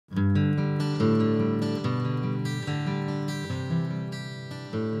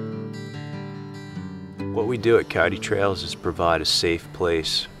we do at Coyote Trails is provide a safe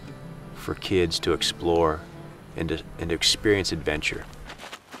place for kids to explore and to experience adventure.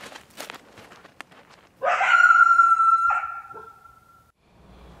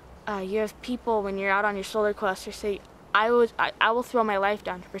 You have people, when you're out on your solar quest, who say, I will throw my life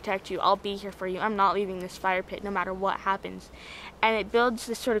down to protect you. I'll be here for you. I'm not leaving this fire pit no matter what happens. And it builds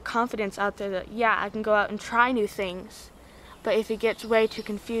this sort of confidence out there that, yeah, I can go out and try new things, but if it gets way too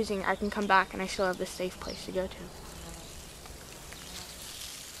confusing, I can come back and I still have this safe place to go to.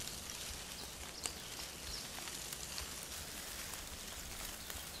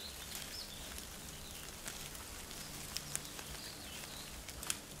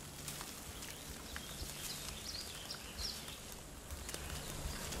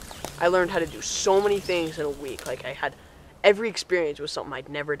 I learned how to do so many things in a week. Like, I had every experience was something I'd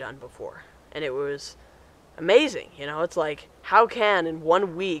never done before. And it was amazing, you know? It's like, how can in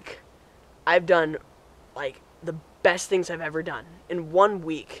 1 week I've done like the best things I've ever done in 1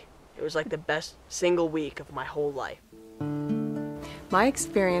 week. It was like the best single week of my whole life. My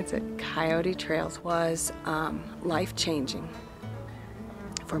experience at Coyote Trails was life-changing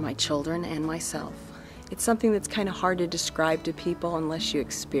for my children and myself. It's something that's kind of hard to describe to people unless you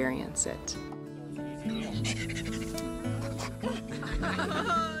experience it.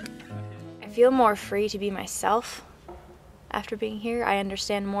 I feel more free to be myself after being here. I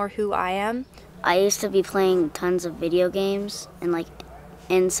understand more who I am. I used to be playing tons of video games and like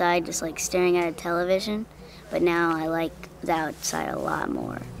inside just like staring at a television, but now I like the outside a lot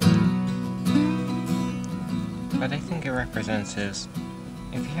more. What I think it represents is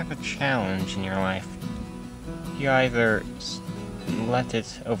if you have a challenge in your life, you either let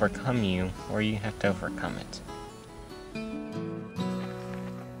it overcome you or you have to overcome it.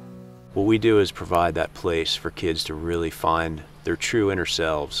 What we do is provide that place for kids to really find their true inner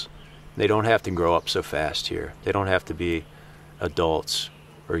selves. They don't have to grow up so fast here. They don't have to be adults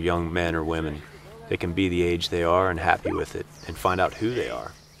or young men or women. They can be the age they are and happy with it and find out who they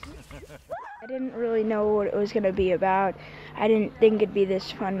are. I didn't really know what it was going to be about. I didn't think it'd be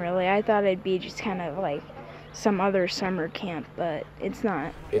this fun, really. I thought it'd be just kind of like some other summer camp, but it's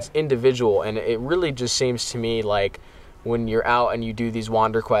not. It's individual, and it really just seems to me like when you're out and you do these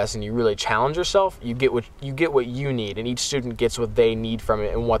wander quests and you really challenge yourself, you get what you need, and each student gets what they need from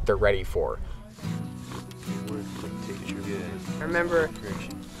it and what they're ready for. I remember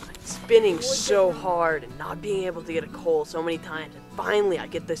spinning so hard and not being able to get a coal so many times, and finally I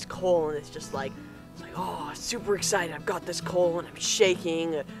get this coal, and it's like, oh, super excited, I've got this coal, and I'm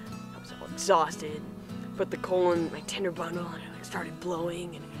shaking. I was all exhausted. Put the coal in my tinder bundle, and it started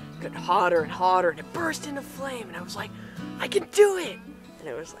blowing, and it got hotter and hotter, and it burst into flame, and I was like, I can do it! And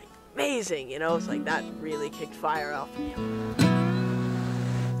it was like amazing, you know? It's like that really kicked fire off me.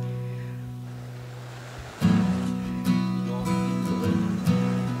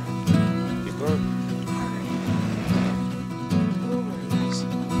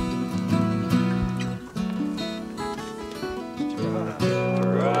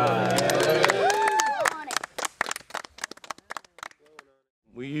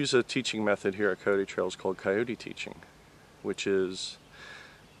 We use a teaching method here at Coyote Trails called Coyote Teaching, which is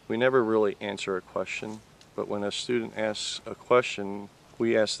we never really answer a question, but when a student asks a question,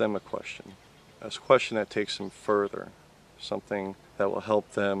 we ask them a question that takes them further, something that will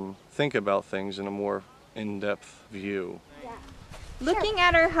help them think about things in a more in-depth view. Looking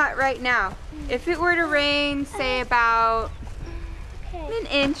at our hut right now, if it were to rain, say about an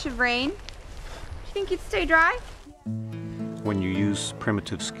inch of rain, do you think you'd stay dry? When you use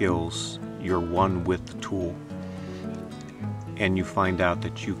primitive skills, you're one with the tool, and you find out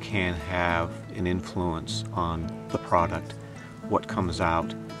that you can have an influence on the product, what comes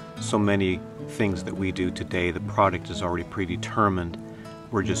out. So many things that we do today, the product is already predetermined.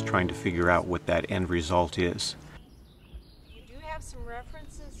 We're just trying to figure out what that end result is. We do have some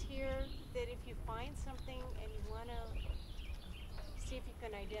references here that if you find something and you want to see if you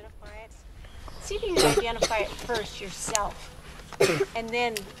can identify it, see if you can identify it first yourself and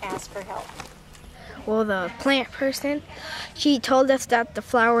then ask for help. Well, the plant person, she told us that the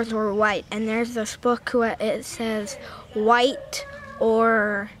flowers were white, and there's this book where it says white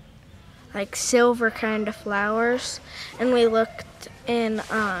or like silver kind of flowers, and we looked in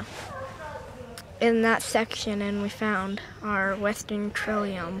that section and we found our Western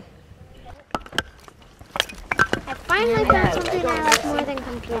Trillium. I finally found something I like more than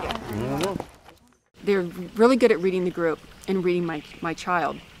computer. They're really good at reading the group and reading my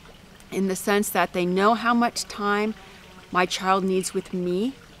child, in the sense that they know how much time my child needs with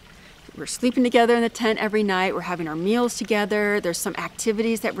me. we're sleeping together in the tent every night, we're having our meals together, there's some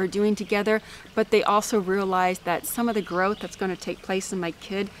activities that we're doing together, but they also realize that some of the growth that's going to take place in my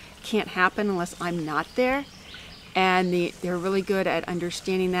kid can't happen unless I'm not there. And they're really good at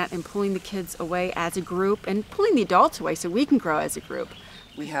understanding that and pulling the kids away as a group and pulling the adults away so we can grow as a group.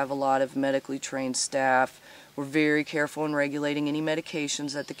 We have a lot of medically trained staff. We're very careful in regulating any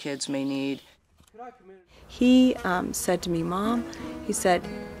medications that the kids may need. He said to me, Mom, he said,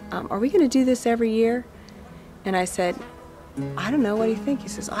 are we going to do this every year? And I said, I don't know, what do you think? He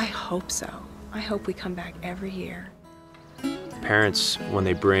says, I hope so. I hope we come back every year. Parents, when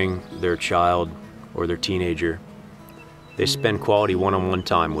they bring their child or their teenager, they spend quality one-on-one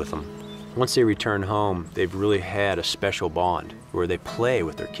time with them. Once they return home, they've really had a special bond where they play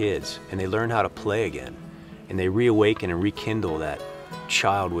with their kids and they learn how to play again. And they reawaken and rekindle that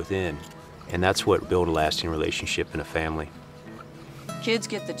child within. And that's what builds a lasting relationship in a family. Kids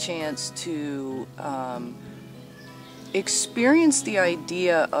get the chance to experience the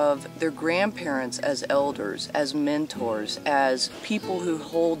idea of their grandparents as elders, as mentors, as people who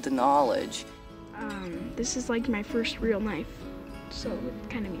hold the knowledge. This is like my first real knife, so it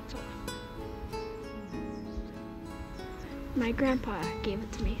kind of means a lot. My grandpa gave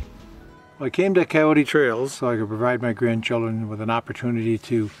it to me. Well, I came to Coyote Trails so I could provide my grandchildren with an opportunity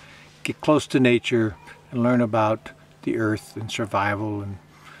to get close to nature and learn about the earth and survival, and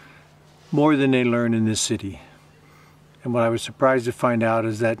more than they learn in this city. And what I was surprised to find out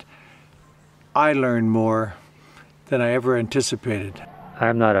is that I learned more than I ever anticipated.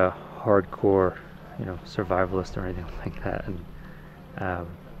 I'm not a hardcore, survivalist or anything like that, and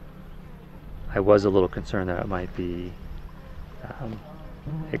I was a little concerned that it might be a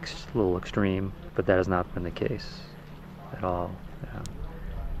little extreme, but that has not been the case at all.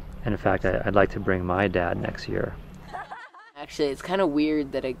 And in fact, I'd like to bring my dad next year. Actually, it's kind of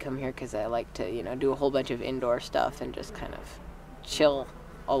weird that I come here because I like to, do a whole bunch of indoor stuff and just kind of chill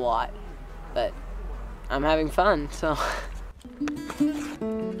a lot. But I'm having fun, so.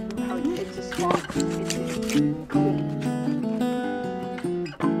 It's a swamp.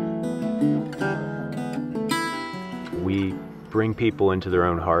 We bring people into their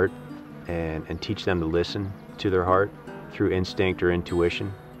own heart and teach them to listen to their heart through instinct or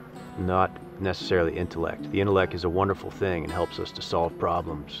intuition, not necessarily intellect. The intellect is a wonderful thing and helps us to solve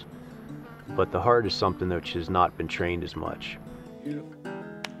problems, but the heart is something which has not been trained as much.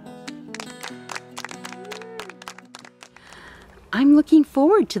 I'm looking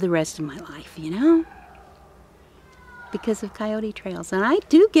forward to the rest of my life, because of Coyote Trails, and I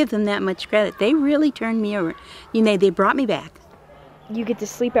do give them that much credit. They really turned me over. They brought me back. You get to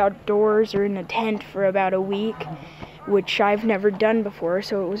sleep outdoors or in a tent for about a week, which I've never done before,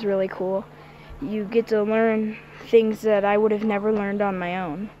 so it was really cool. You get to learn things that I would have never learned on my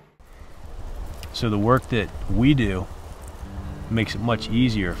own. So the work that we do makes it much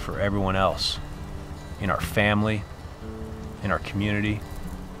easier for everyone else in our family, in our community,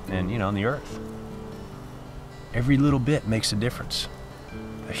 and on the earth. Every little bit makes a difference,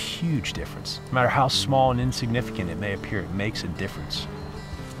 a huge difference. No matter how small and insignificant it may appear, it makes a difference.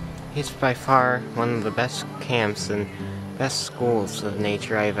 It's by far one of the best camps and best schools of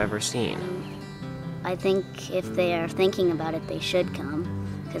nature I've ever seen. I think if they are thinking about it, they should come,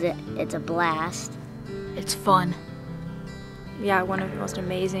 because it's a blast. It's fun. Yeah, one of the most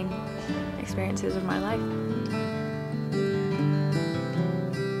amazing experiences of my life.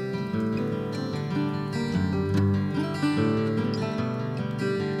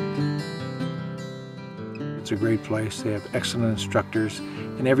 It's a great place. They have excellent instructors,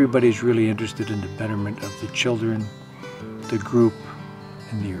 and everybody's really interested in the betterment of the children, the group,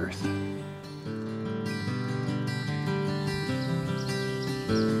 and the earth.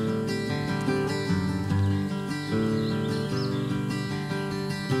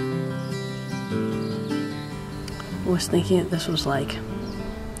 I was thinking that this was gonna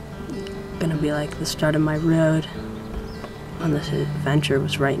be the start of my road on this adventure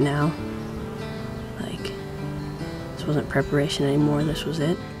was right now. This wasn't preparation anymore, this was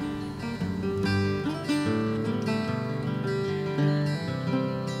it.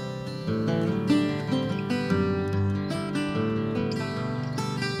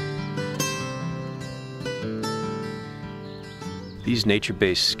 These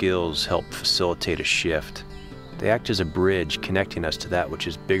nature-based skills help facilitate a shift. They act as a bridge connecting us to that which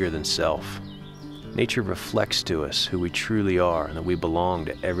is bigger than self. Nature reflects to us who we truly are and that we belong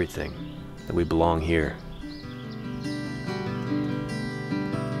to everything, that we belong here.